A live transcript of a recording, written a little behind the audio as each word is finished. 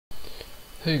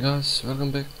Hey guys, welcome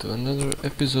back to another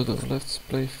episode of Let's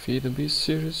Play FTB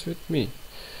series with me.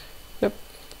 Yep,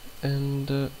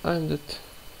 and I'm that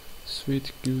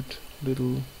sweet, cute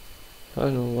little... I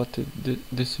don't know what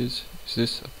this is. Is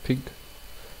this a pig?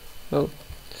 Well,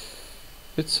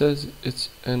 it says it's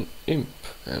an imp,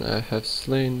 and I have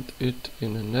slain it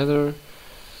in a nether.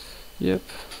 Yep,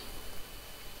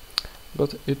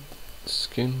 got its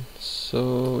skin.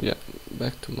 So yeah,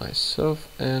 back to myself,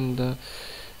 and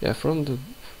yeah, from the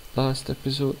last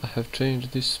episode I have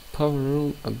changed this power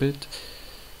room a bit,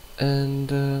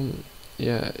 and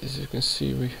yeah, as you can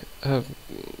see we have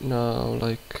now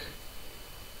like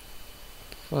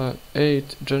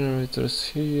 8 generators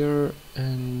here,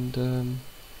 and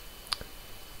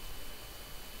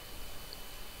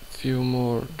few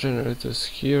more generators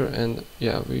here, and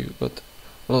yeah, we got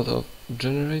a lot of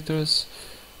generators,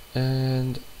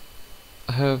 and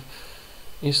I have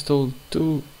installed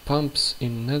 2 pumps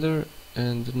in nether,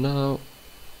 and now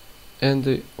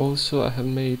also I have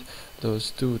made those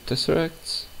 2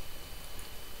 tesseracts,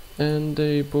 and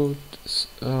they both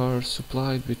are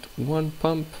supplied with 1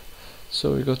 pump,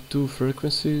 so we got 2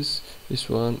 frequencies. This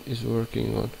one is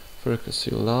working on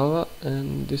frequency lava,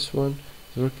 and this one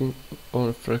is working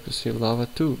on frequency lava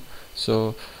 2.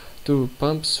 So 2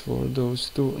 pumps for those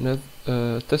 2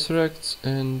 tesseracts,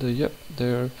 and yep,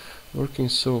 they're working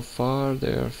so far.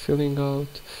 They are filling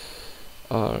out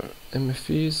our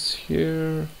MFEs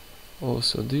here,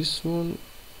 also this one.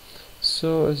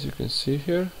 So as you can see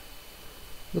here,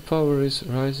 the power is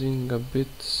rising a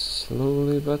bit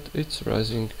slowly, but it's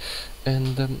rising.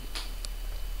 And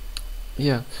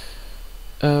yeah,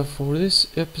 for this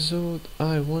episode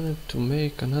I wanted to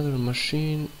make another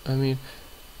machine,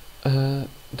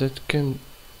 that can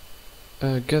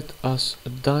get us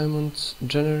diamonds,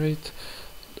 generate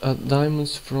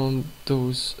diamonds from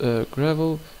those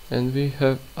gravel, and we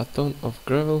have a ton of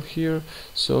gravel here,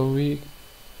 so we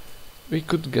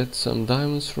could get some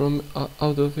diamonds from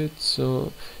out of it.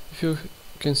 So if you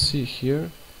can see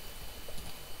here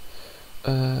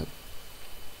how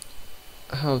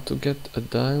to get a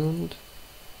diamond,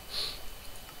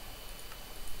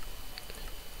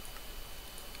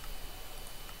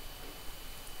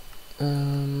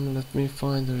 let me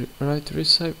find the right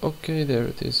recipe. Okay, there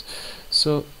it is.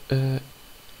 So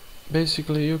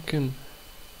basically you can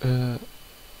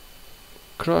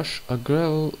crush a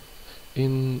gravel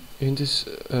in this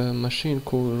machine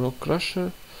called rock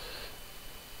crusher,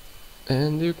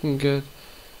 and you can get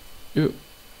you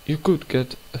could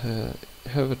get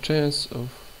have a chance of,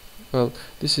 well,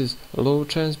 this is a low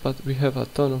chance, but we have a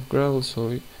ton of gravel, so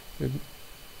we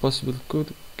possibly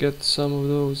could get some of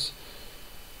those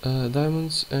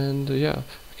diamonds. And yeah,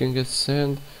 we can get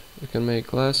sand, we can make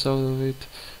glass out of it,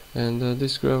 and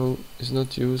this gravel is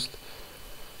not used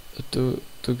to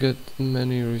get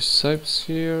many recipes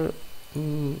here.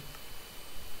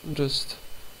 Just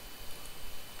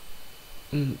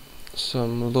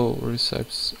some low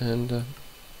recipes, and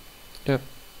yeah.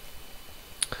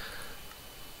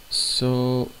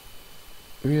 So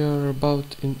we are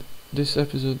about, in this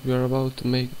episode we are about to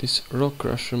make this rock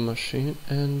crusher machine,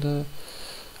 and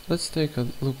let's take a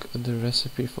look at the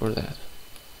recipe for that.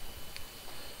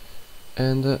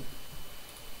 And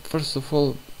first of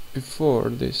all, before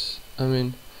this,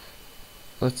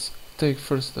 let's take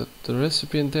first the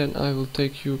recipe, and then I will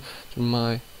take you to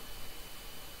my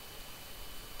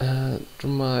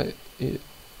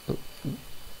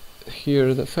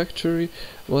here the factory,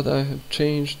 what I have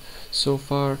changed so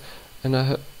far, and I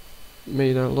have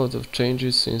made a lot of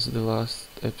changes since the last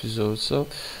episode. So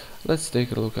let's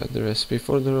take a look at the recipe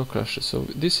for the rock crusher. So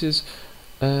this is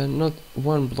not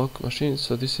 1 block machine,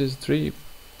 so this is 3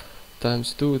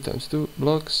 times 2 times 2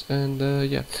 blocks, and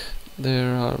yeah,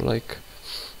 there are like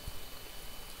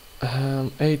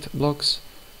 8 blocks,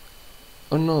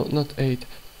 oh no, not 8,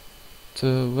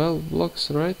 12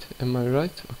 blocks, right? Am I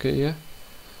right? Okay, yeah.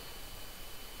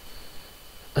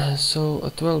 So a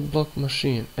 12 block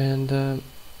machine, and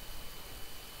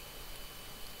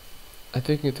I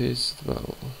think it is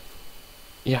 12,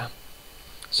 yeah.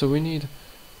 So we need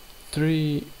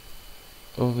 3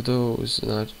 of those,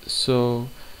 so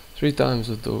 3 times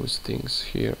of those things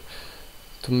here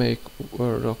to make a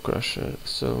rock crusher.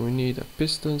 So we need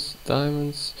pistons,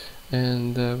 diamonds,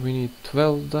 and we need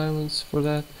 12 diamonds for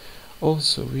that.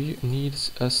 Also we need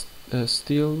a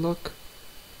steel lock,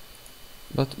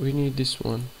 but we need this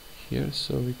one here,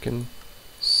 so we can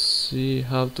see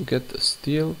how to get a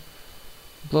steel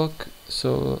block.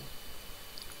 So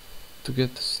to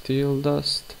get steel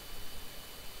dust,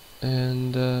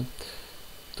 and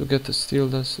to get the steel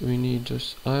dust we need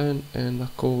just iron and a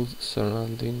coal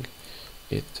surrounding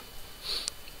it.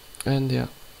 And yeah,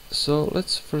 so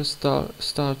let's first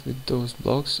start with those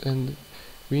blocks, and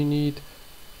we need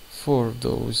 4 of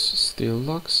those steel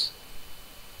blocks.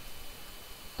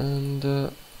 And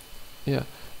yeah,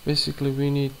 basically we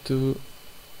need to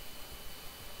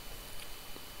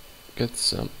get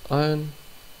some iron,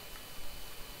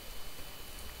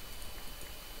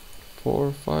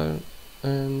 4 fire,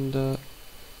 and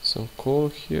some coal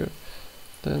here.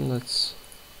 Then let's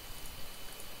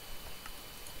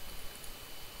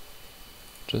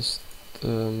just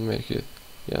make it,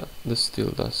 yeah, the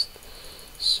steel dust.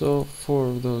 So 4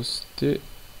 of those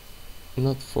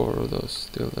not 4 of those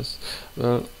steel dust.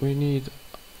 Well, we need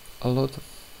a lot of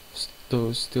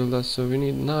those steel dust, so we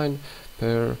need 9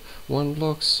 per 1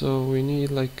 block, so we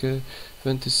need like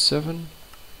 27.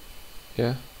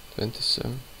 Yeah,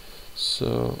 27.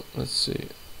 So let's see,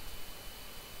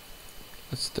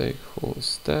 let's take whole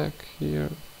stack here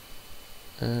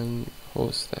and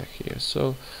whole stack here.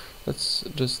 So let's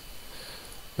just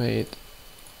make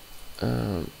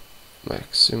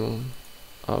maximum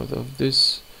out of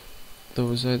those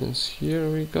items here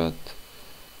we got,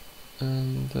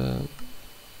 and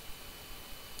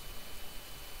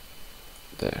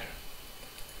there.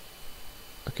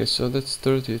 Okay, so that's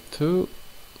 32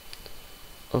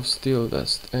 of steel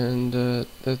dust, and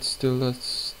that steel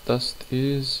dust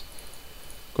is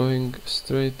going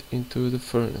straight into the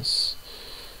furnace.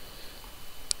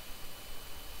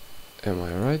 Am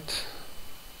I right?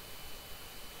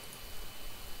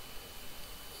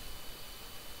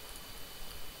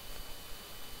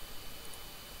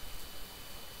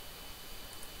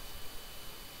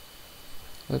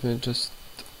 Let me just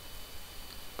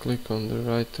click on the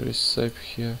right recipe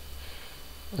here,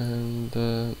 and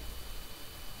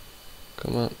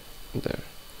come on, there.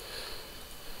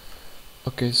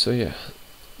 Okay, so yeah,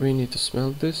 we need to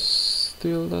smelt this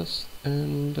steel dust,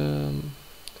 and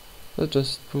let's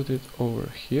just put it over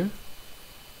here.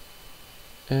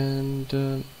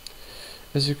 And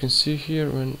as you can see here,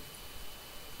 when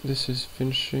this is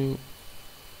finishing,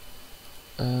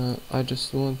 I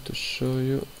just want to show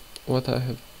you what I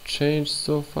have changed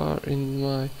so far in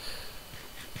my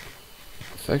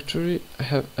factory. I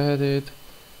have added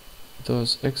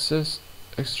those excess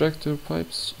extractor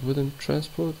pipes, wooden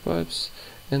transport pipes,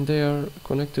 and they are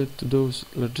connected to those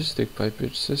logistic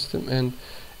pipage system, and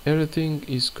everything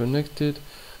is connected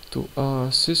to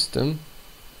our system,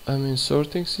 I mean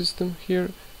sorting system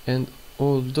here, and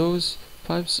all those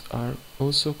pipes are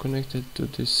also connected to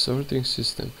this sorting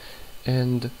system.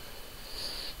 And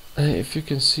if you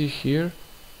can see here,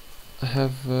 I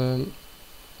have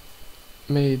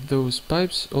made those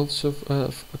pipes also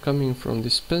coming from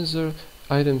dispenser.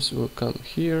 Items will come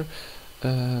here,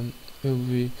 will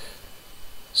be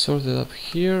sorted up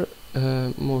here.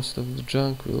 Most of the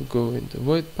junk will go in the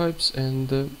void pipes,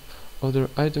 and other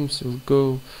items will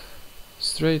go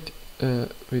straight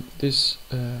with this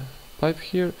pipe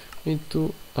here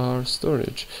into our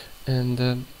storage.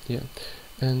 And yeah,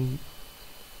 and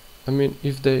I mean,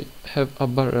 if they have a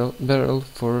barrel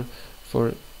for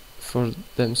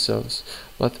themselves,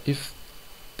 but if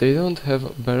they don't have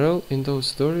a barrel in those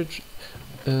storage,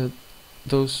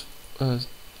 those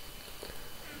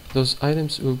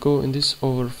items will go in this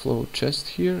overflow chest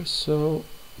here. So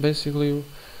basically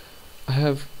I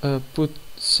have put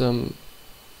some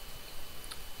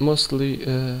mostly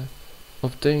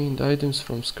obtained items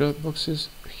from scrap boxes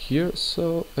here.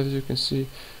 So as you can see,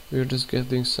 we're just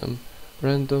getting some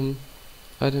random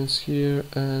items here,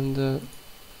 and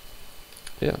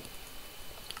yeah,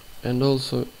 and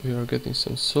also we are getting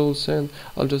some soul sand.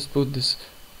 I'll just put this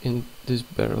in this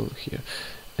barrel here,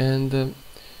 and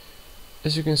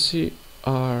as you can see,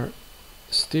 our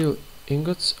steel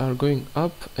ingots are going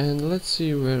up, and let's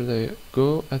see where they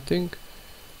go. I think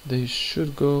they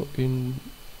should go in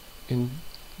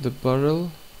the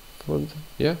barrel for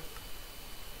yeah,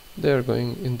 they are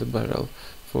going in the barrel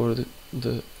for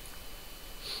the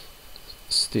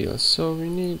steel. So we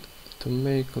need to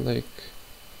make like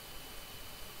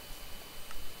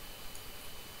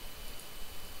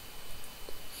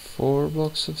 4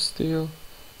 blocks of steel,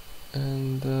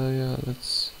 and yeah,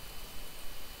 let's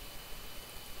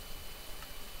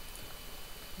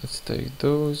take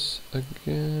those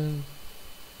again.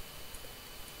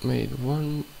 Made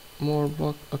 1 more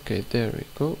block. Okay, there we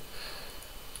go.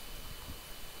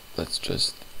 Let's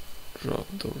just drop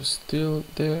those steel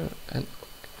there, and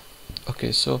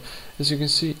okay, so as you can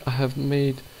see, I have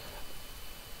made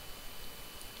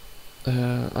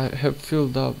I have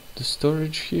filled up the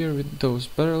storage here with those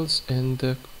barrels,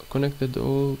 and connected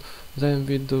all them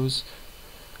with those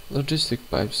logistic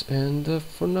pipes, and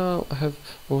for now I have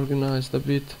organized a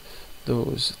bit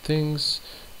those things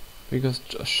we got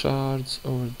shards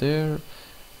over there,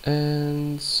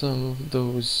 and some of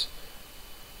those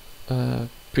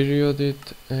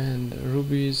periodite and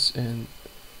rubies and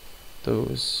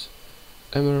those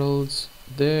emeralds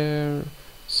there,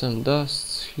 some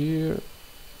dusts here,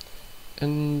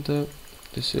 and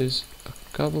this is a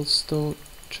cobblestone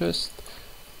chest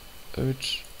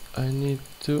which I need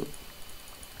to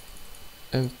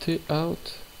empty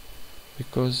out,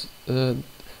 because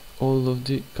all of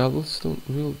the cobblestone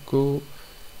will go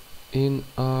in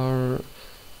our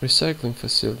recycling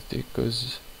facility,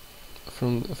 because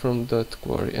from that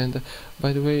quarry. And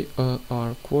by the way,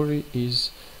 our quarry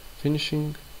is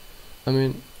finishing. I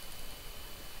mean,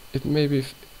 it maybe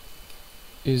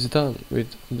is done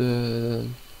with the,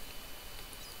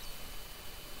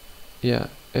 yeah,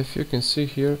 if you can see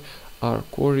here, our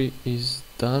quarry is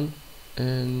done,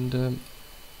 and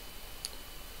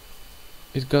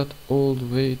it got all the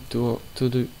way to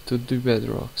the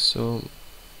bedrock. So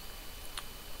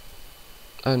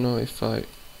I don't know if I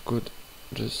could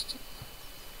just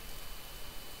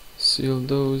seal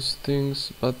those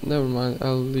things, but never mind,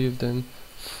 I'll leave them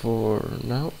for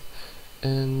now.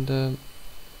 And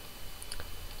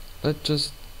let's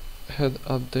just head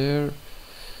up there.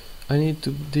 I need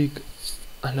to dig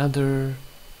another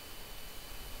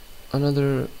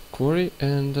quarry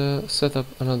and set up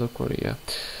another quarry, yeah.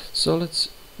 So let's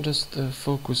just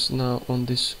focus now on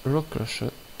this rock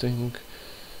crusher thing,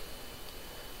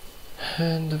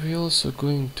 and we're also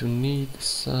going to need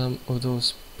some of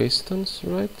those pistons,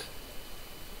 right?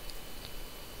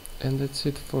 And that's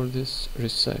it for this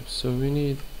recipe. So we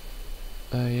need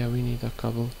yeah, we need a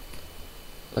cobble.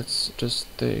 Let's just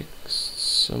take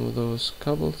some of those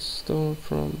cobblestone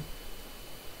from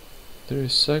the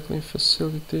recycling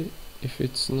facility, if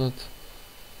it's not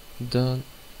done.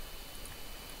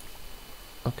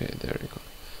 Okay, there you go.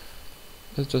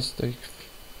 Let's just take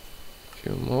a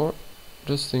few more,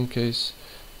 just in case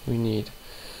we need.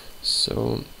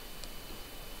 So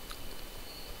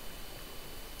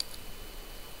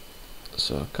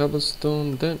a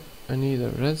cobblestone, then I need a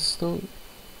redstone,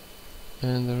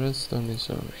 and the redstone is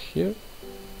over here,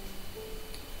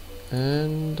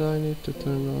 and I need to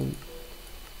turn on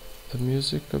the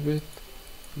music a bit,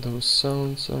 those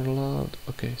sounds are loud.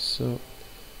 Okay, so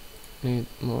need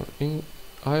more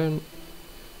iron.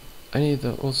 I need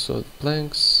also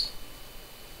planks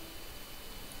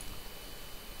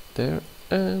there,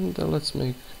 and let's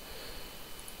make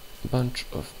a bunch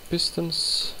of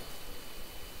pistons.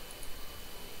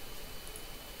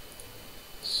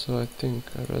 So I think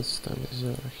a redstone is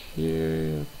over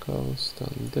here,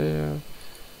 cobblestone there,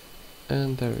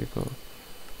 and there we go.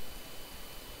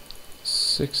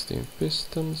 16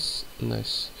 pistons,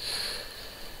 nice.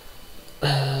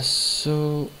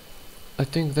 So I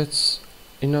think that's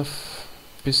enough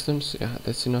pistons. Yeah,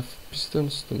 that's enough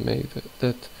pistons to make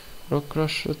that rock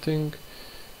crusher thing.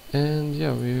 And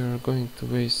yeah, we are going to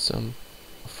waste some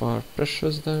of our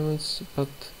precious diamonds,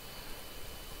 but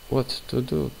what to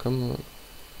do? Come on,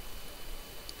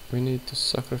 we need to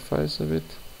sacrifice a bit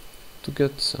to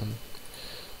get some.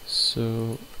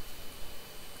 So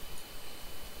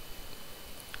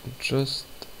just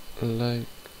like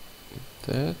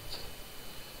that,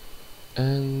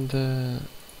 and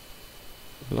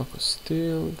block of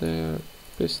steel there,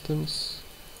 pistons.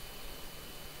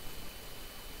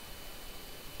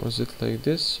 Was it like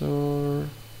this, or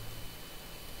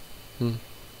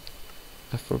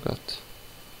I forgot.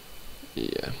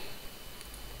 Yeah,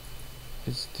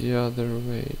 it's the other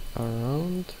way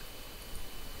around,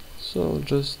 so I'll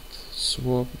just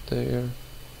swap their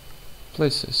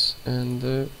places, and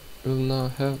we'll now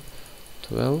have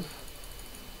 12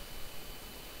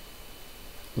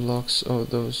 blocks of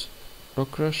those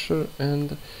rock crusher.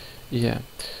 And yeah,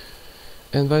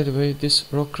 and by the way, this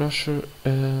rock crusher,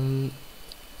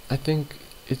 I think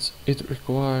it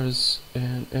requires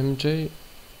an MJ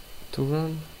to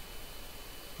run,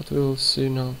 but we'll see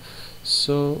now.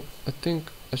 So I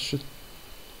think I should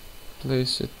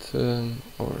place it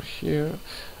over here.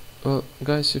 Well,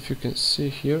 guys, if you can see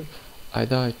here, I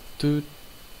died two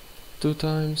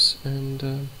times,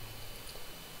 and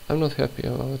I'm not happy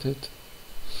about it.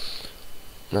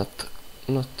 Not.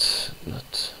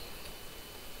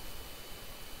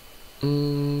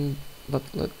 But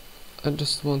I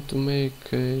just want to make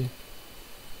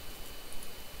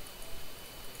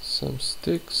some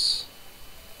sticks,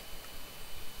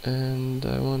 and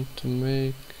I want to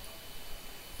make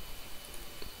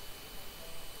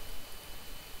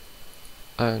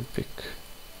iron pick.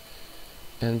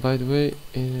 And by the way,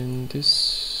 in this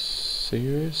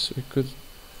series we could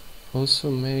also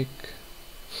make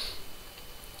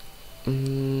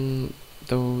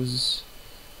those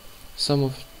some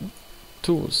of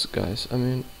tools, guys. I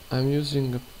mean, I'm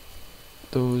using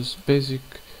those basic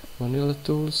vanilla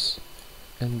tools,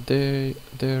 and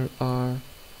there are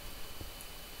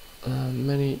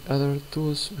many other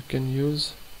tools we can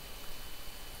use.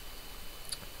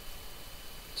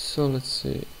 So let's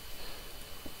see.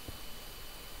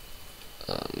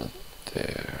 Not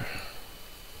there.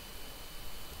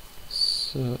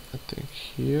 So I think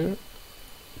here,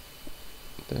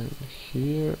 then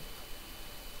here,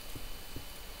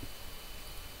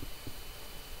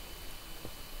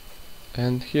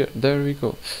 and here. There we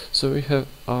go. So we have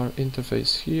our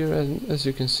interface here, and as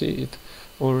you can see, it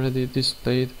already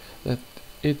displayed that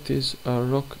it is a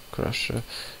rock crusher,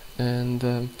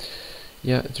 and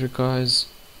yeah, it requires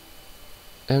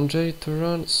MJ to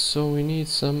run, so we need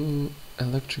some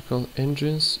electrical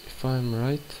engines, if I'm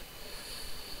right.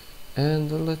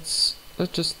 And let's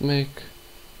just make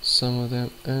some of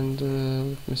them, and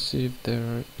let me see if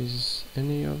there is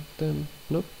any of them.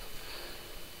 Nope,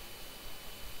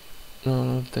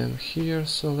 none of them here.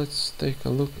 So let's take a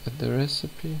look at the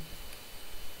recipe.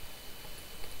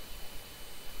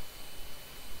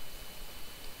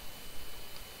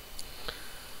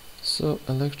 So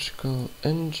electrical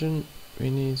engine, we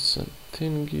need some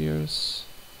tin gears,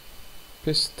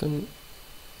 piston,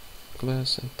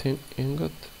 glass and tin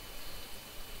ingot.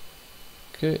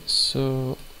 Okay,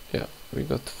 so yeah, we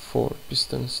got 4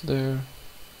 pistons there.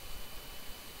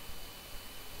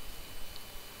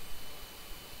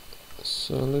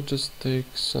 So let's just take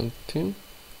some tin.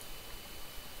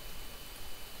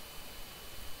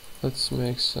 Let's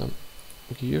make some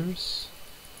gears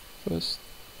first.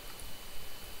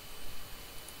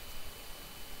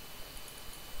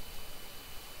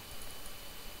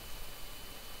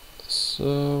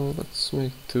 So let's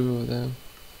make 2 of them.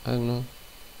 I don't know.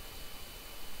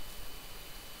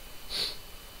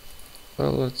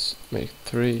 Well, let's make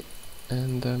 3,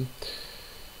 and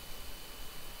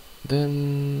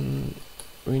then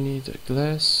we need a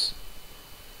glass.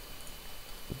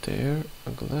 There,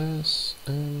 a glass,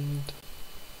 and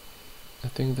I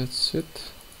think that's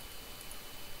it.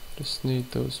 Just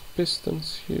need those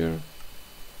pistons here,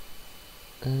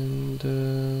 and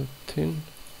tin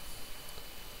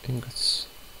ingots.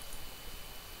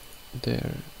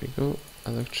 There we go.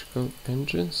 Electrical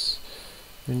engines.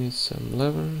 We need some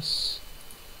levers,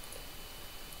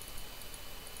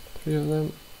 3 of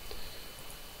them.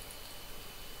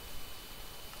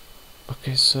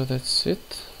 Okay, so that's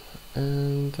it,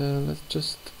 and let's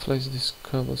just place this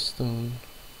cobblestone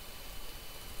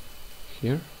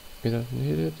here. We don't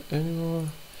need it anymore,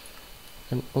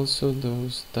 and also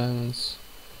those diamonds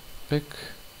back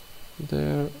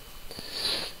there.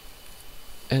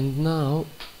 And now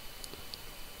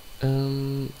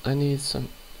I need some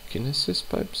kinesis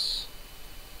pipes.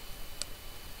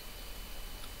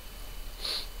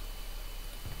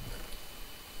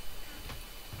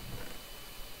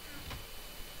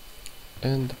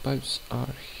 And the pipes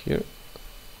are here,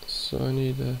 so I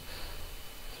need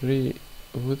 3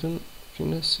 wooden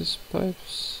kinesis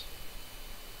pipes.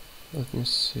 Let me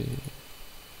see,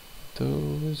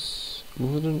 those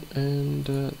wooden,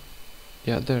 and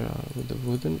yeah, there are with the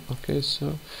wooden. Okay,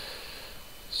 so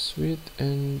sweet,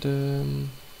 and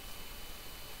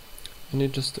I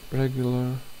need just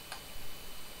regular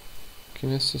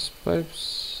kinesis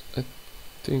pipes. I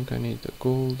think I need the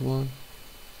gold one,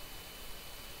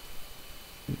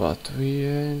 but we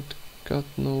ain't got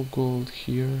no gold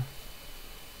here.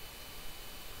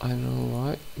 I don't know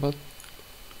why, but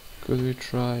could we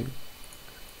try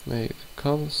make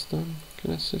cobblestone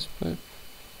kinesis pipe?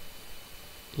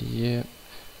 Yeah,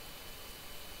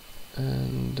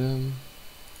 and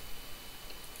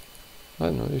I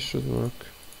don't know, it should work.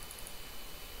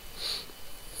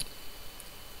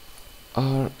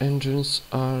 Our engines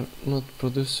are not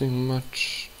producing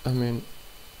much, I mean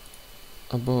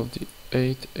above the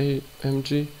 8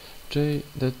 mg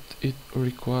that it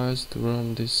requires to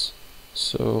run this,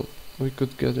 so we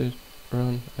could get it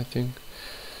run, I think.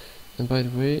 And by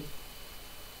the way,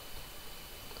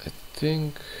 I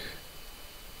think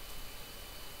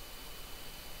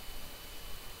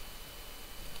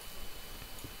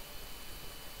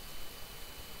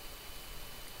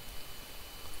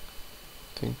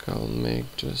I'll make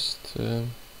just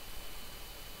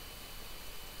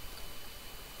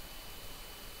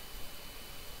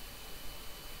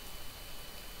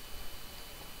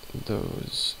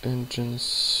those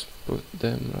engines, put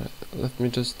them right. Let me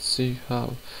just see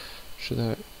how should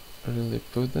I really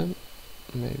put them.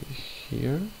 Maybe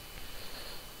here,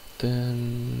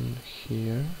 then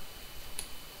here.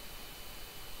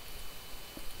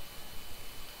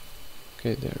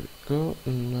 Okay, there we go.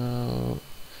 Now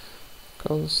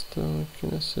cobblestone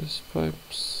kinesis pipe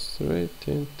straight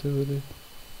into the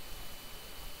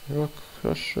rock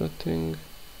crusher thing.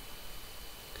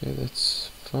 Okay, that's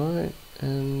fine.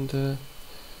 And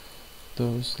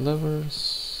those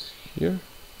levers here,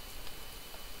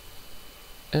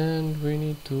 and we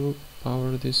need to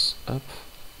power this up,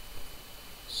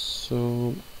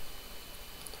 so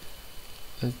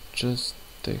let's just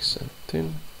take some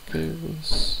thin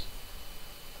cables.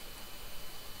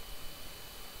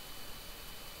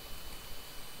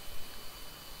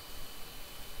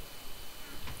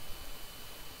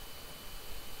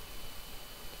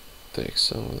 Take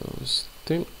some of those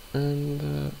thin,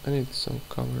 and I need some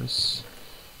covers,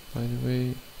 by the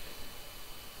way.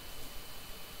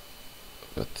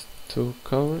 Got 2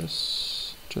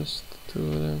 covers, just 2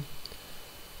 of them.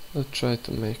 I'll try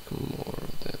to make more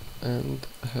of them. And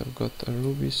I have got a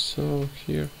ruby saw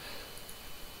here.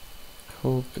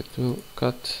 Hope it will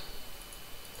cut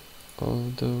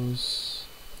all those.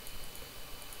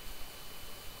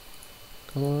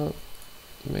 Come on,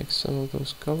 make some of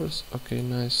those covers. Okay,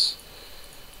 nice.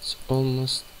 It's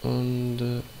almost on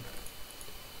the.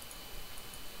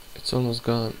 It's almost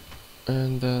gone.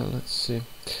 And let's see.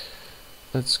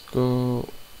 Let's go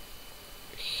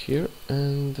here,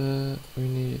 and we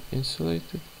need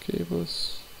insulated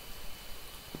cables,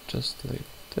 just like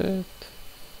that.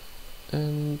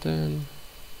 And then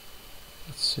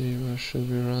let's see, where should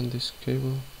we run this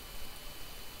cable?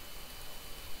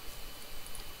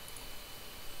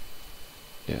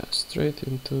 Yeah, straight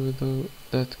into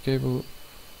that cable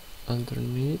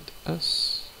underneath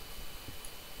us.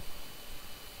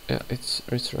 Yeah,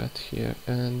 it's right here,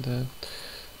 and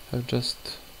I've just.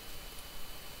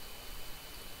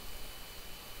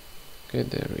 Okay,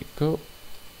 there we go.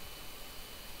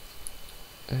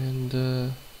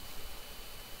 And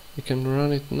we can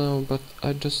run it now, but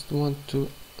I just want to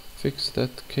fix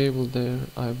that cable there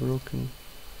I broken.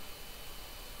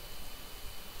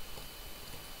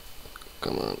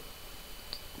 Come on,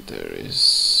 there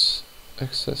is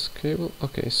excess cable.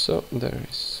 Okay, so there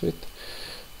is sweet.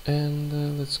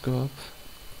 And let's go up,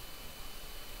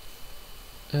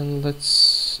 and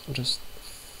let's just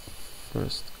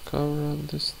first cover up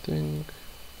this thing.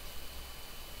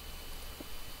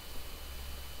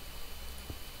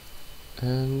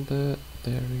 And there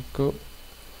we go.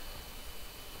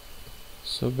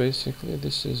 So basically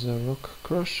this is a rock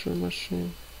crusher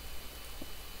machine.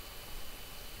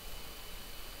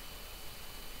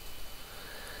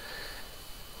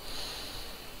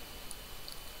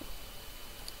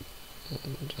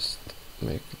 And just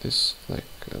make this like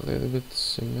a little bit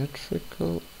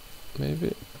symmetrical,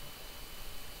 maybe.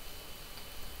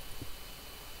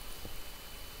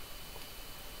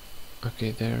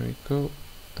 Okay, there we go,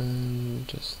 and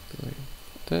just like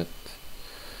that.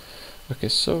 Okay,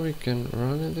 so we can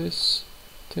run this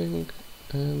thing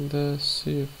and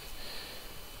see if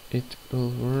it will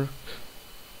work.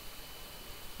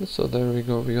 So there we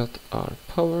go, we got our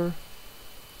power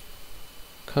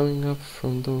coming up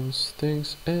from those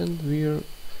things, and we're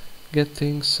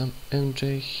getting some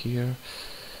MJ here.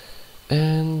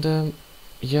 And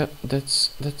yeah, that's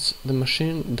the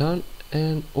machine done,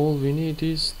 and all we need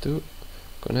is to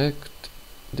connect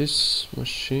this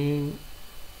machine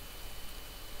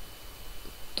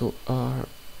to our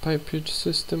pipage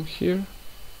system here.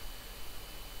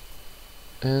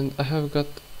 And I have got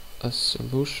a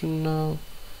solution now,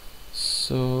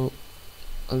 so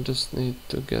I'll just need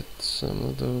to get some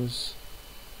of those.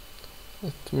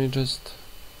 Let me just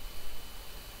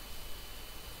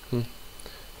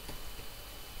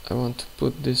I want to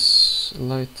put this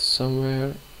light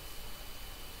somewhere,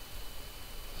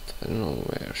 but I don't know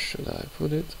where should I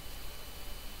put it.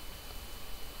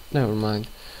 Never mind,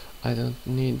 I don't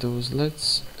need those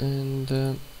lights. And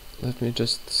let me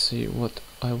just see what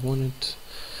I wanted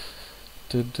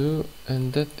to do,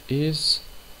 and that is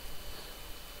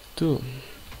to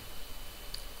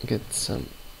get some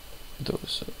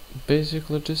those basic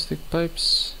logistic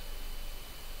pipes,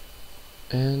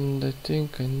 and I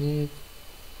think I need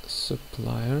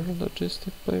supplier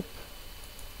logistic pipe.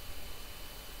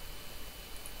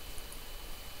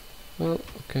 Well,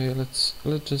 okay, let's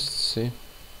just see.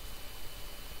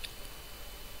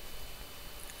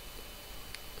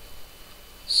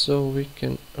 So we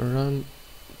can run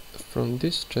from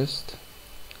this chest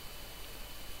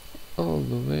all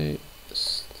the way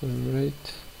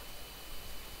straight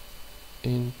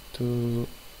into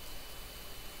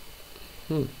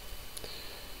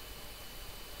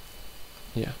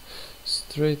yeah,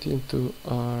 straight into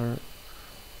our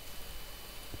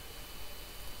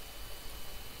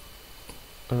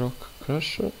rock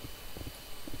crusher,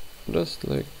 just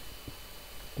like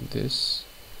this.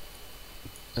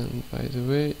 And by the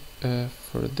way,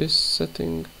 for this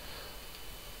setting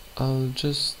I'll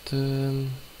just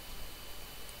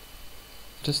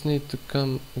need to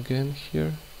come again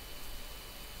here,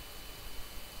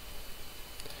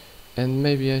 and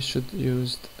maybe I should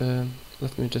use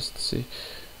let me just see.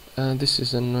 This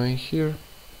is annoying here.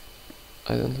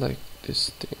 I don't like this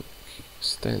thing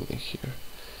standing here,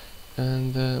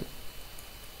 and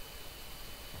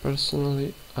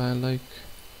personally I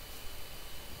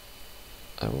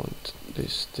want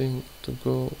this thing to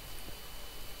go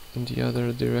in the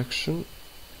other direction,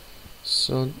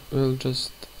 so we'll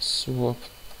just swap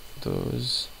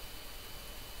those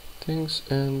things.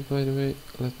 And by the way,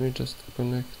 let me just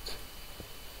connect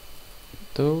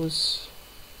those,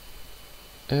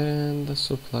 and the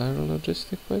supplier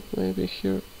logistic pipe maybe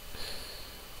here.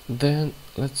 Then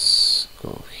let's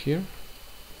go here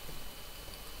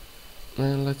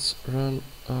and let's run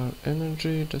our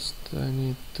energy. Just I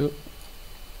need to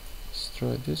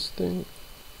destroy this thing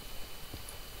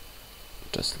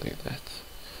just like that.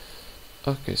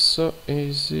 Okay, so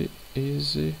easy.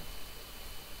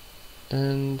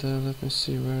 And let me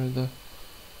see where the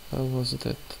hell was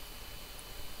that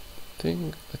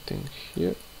thing. I think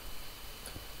here.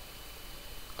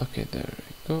 Okay, there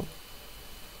we go.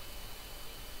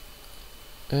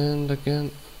 And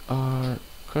again our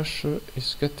crusher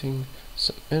is getting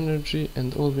some energy,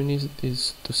 and all we need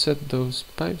is to set those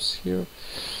pipes here.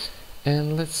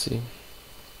 And let's see,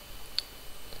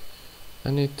 I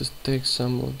need to take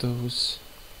some of those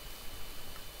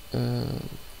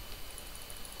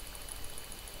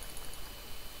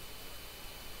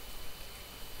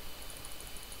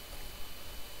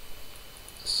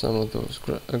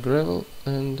gravel,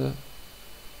 and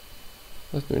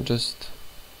let me just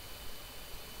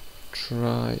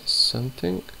try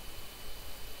something.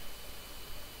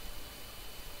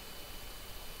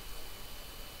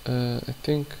 I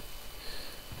think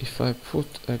if I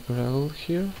put a gravel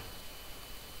here,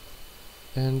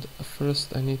 and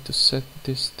first I need to set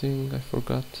this thing, I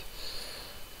forgot.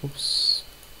 Oops.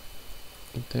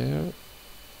 There.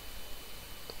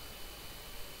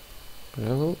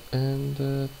 Gravel, and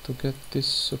to get this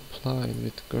supplied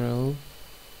with gravel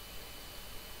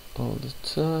all the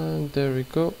time. There we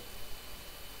go.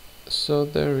 So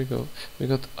there we go. We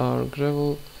got our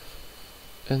gravel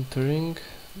entering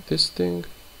this thing.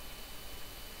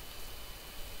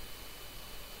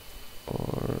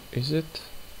 Or is it?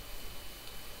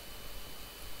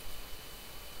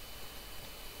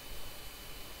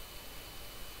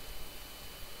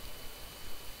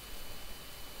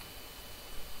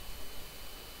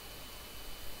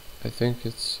 I think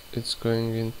it's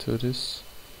going into this,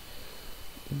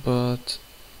 but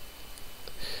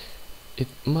it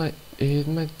might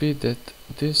be that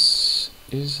this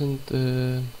isn't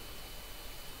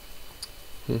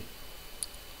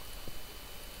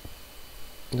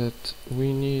that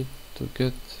we need to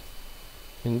get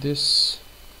in this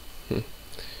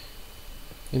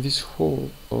in this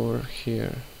hole over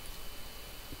here,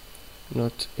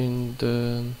 not in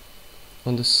the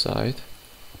on the side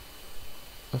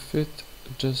of it,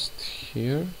 just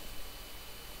here.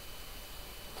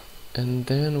 And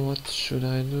then what should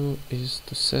I do is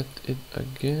to set it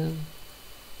again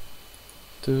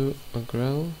to a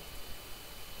gravel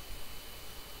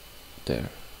there,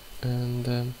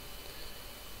 and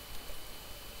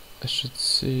I should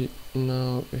see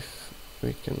now if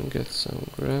we can get some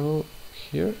gravel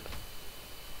here.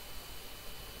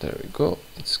 There we go,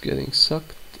 it's getting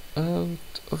sucked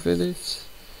out of it,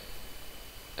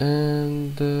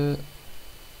 and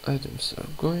items are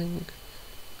going.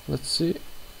 Let's see.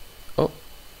 Oh,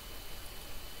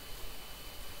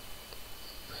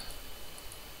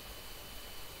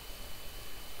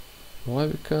 why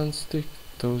we can't stick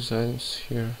those items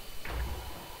here?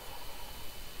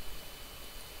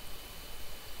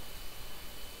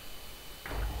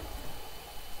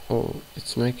 Oh,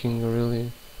 it's making a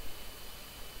really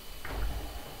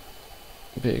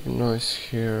big noise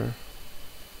here.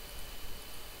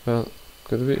 Well,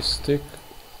 could we stick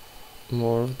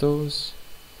more of those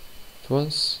at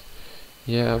once?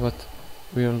 Yeah, but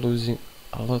we are losing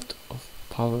a lot of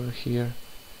power here.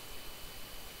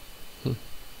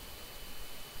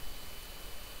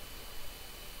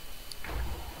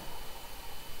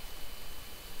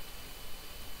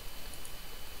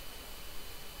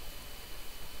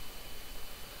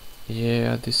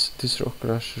 Yeah, this rock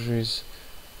crusher is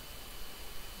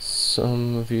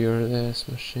some weird ass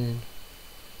machine,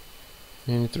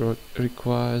 and it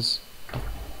requires a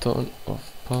ton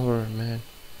of power, man.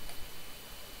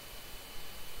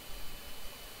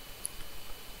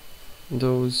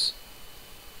 Those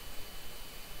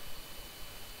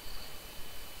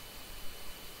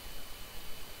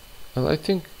Well, I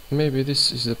think maybe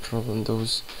this is the problem,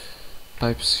 those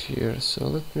pipes here. So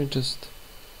let me just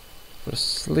first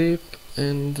sleep,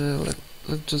 and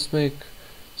let's just make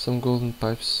some golden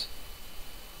pipes.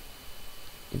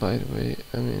 By the way,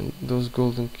 I mean those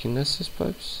golden kinesis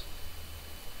pipes,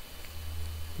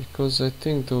 because I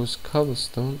think those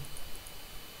cobblestone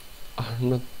are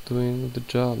not doing the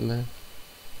job, man.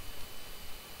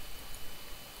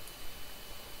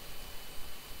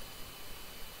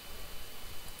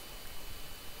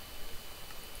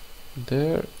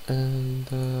 There,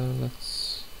 and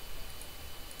let's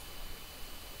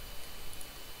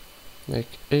make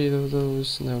 8 of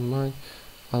those. Never mind,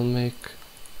 I'll make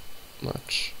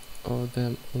much of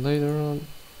them later on.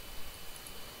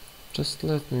 Just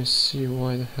let me see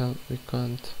why the hell we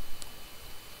can't.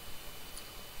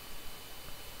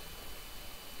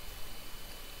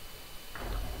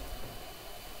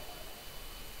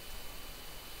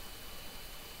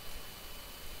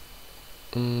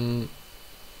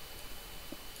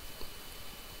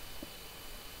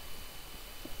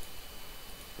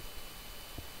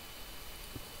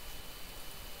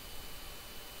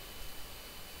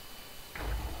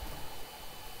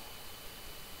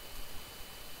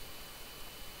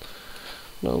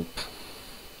 Nope.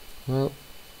 Well,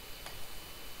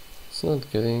 it's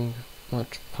not getting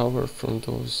much power from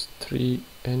those 3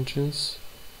 engines.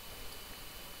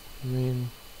 I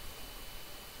mean,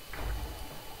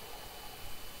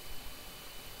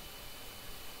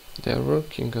 they are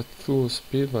working at full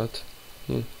speed, but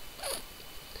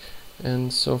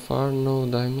and so far no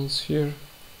diamonds here,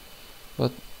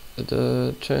 but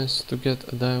the chance to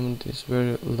get a diamond is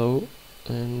very low,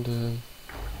 and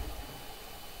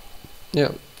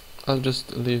yeah, I'll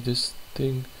just leave this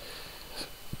thing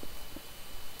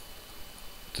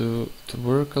to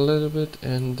work a little bit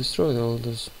and destroy all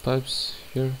those pipes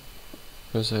here,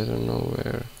 because I don't know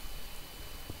where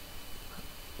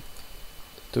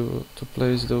to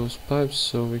place those pipes,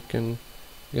 so we can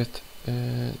get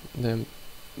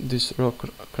this rock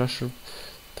crusher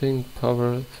thing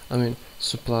powered, I mean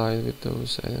supplied with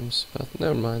those items. But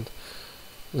never mind,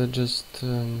 let's just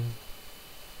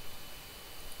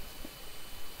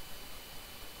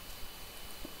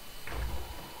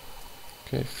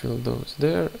okay, fill those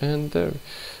there, and there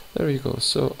we go.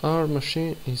 So our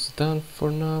machine is done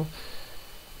for now,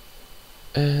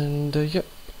 and yeah.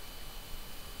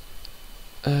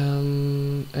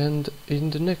 And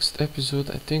in the next episode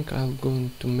I think I'm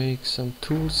going to make some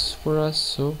tools for us.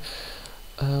 So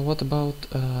what about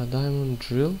a diamond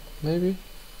drill, maybe?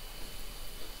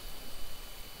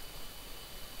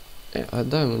 Yeah, a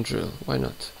diamond drill, why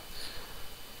not?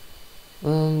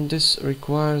 This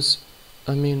requires,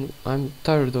 I mean, I'm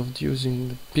tired of using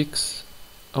the picks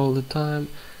all the time,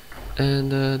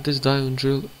 and this diamond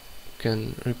drill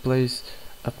can replace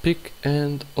a pick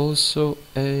and also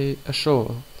a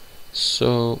shovel.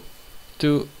 So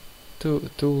two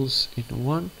tools in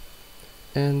one,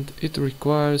 and it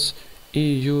requires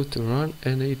EU to run,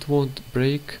 and it won't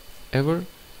break ever.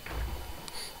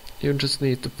 You just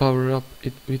need to power up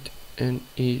it with an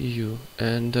EU,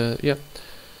 and yeah,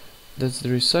 that's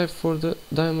the recipe for the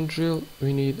diamond drill.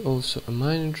 We need also a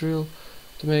mining drill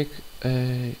to make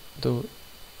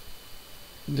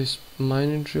this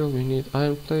mining drill. We need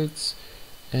iron plates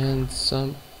and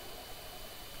some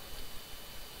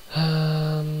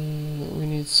we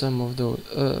need some of those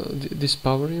this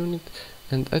power unit,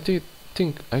 and I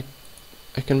think I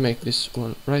can make this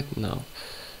one right now,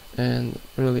 and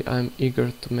really I'm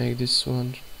eager to make this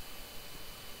one,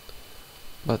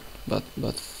 but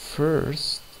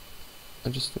first I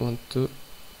just want to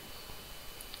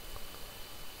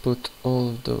put all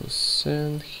of those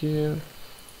sand here,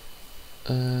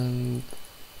 and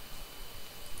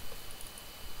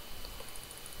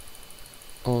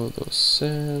all those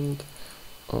sand,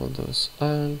 all those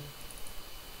iron,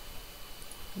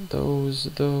 those,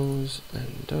 and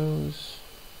those,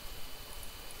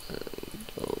 and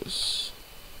those.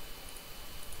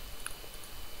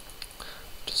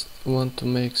 Just want to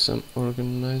make some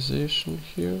organization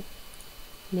here,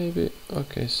 maybe.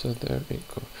 Okay, so there we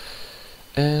go.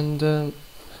 And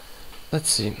let's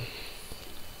see.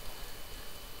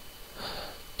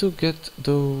 To get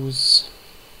those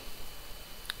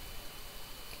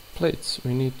plates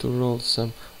we need to roll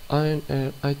some iron,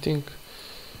 and I think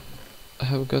I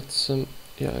have got some.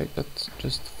 Yeah, I got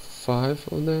just 5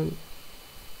 of them,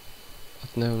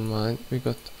 but never mind. We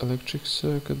got electric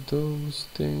circuit, those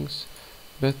things,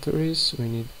 batteries. We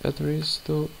need batteries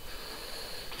though,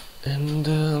 and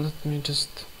let me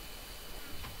just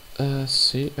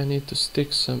see. I need to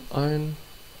stick some iron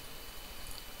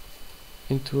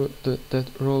into that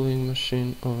rolling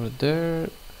machine over there.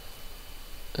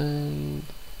 and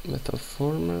metal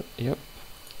former, yep.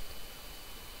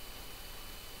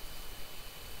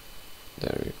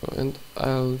 There we go, and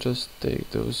I'll just take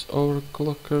those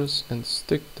overclockers and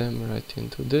stick them right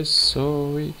into this, so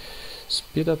we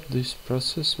speed up this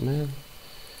process, man.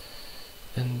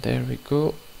 And there we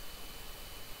go.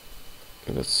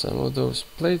 We got some of those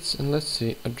plates, and let's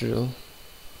see a drill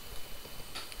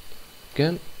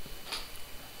again.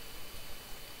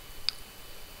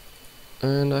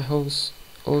 And I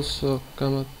also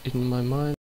come up in my mind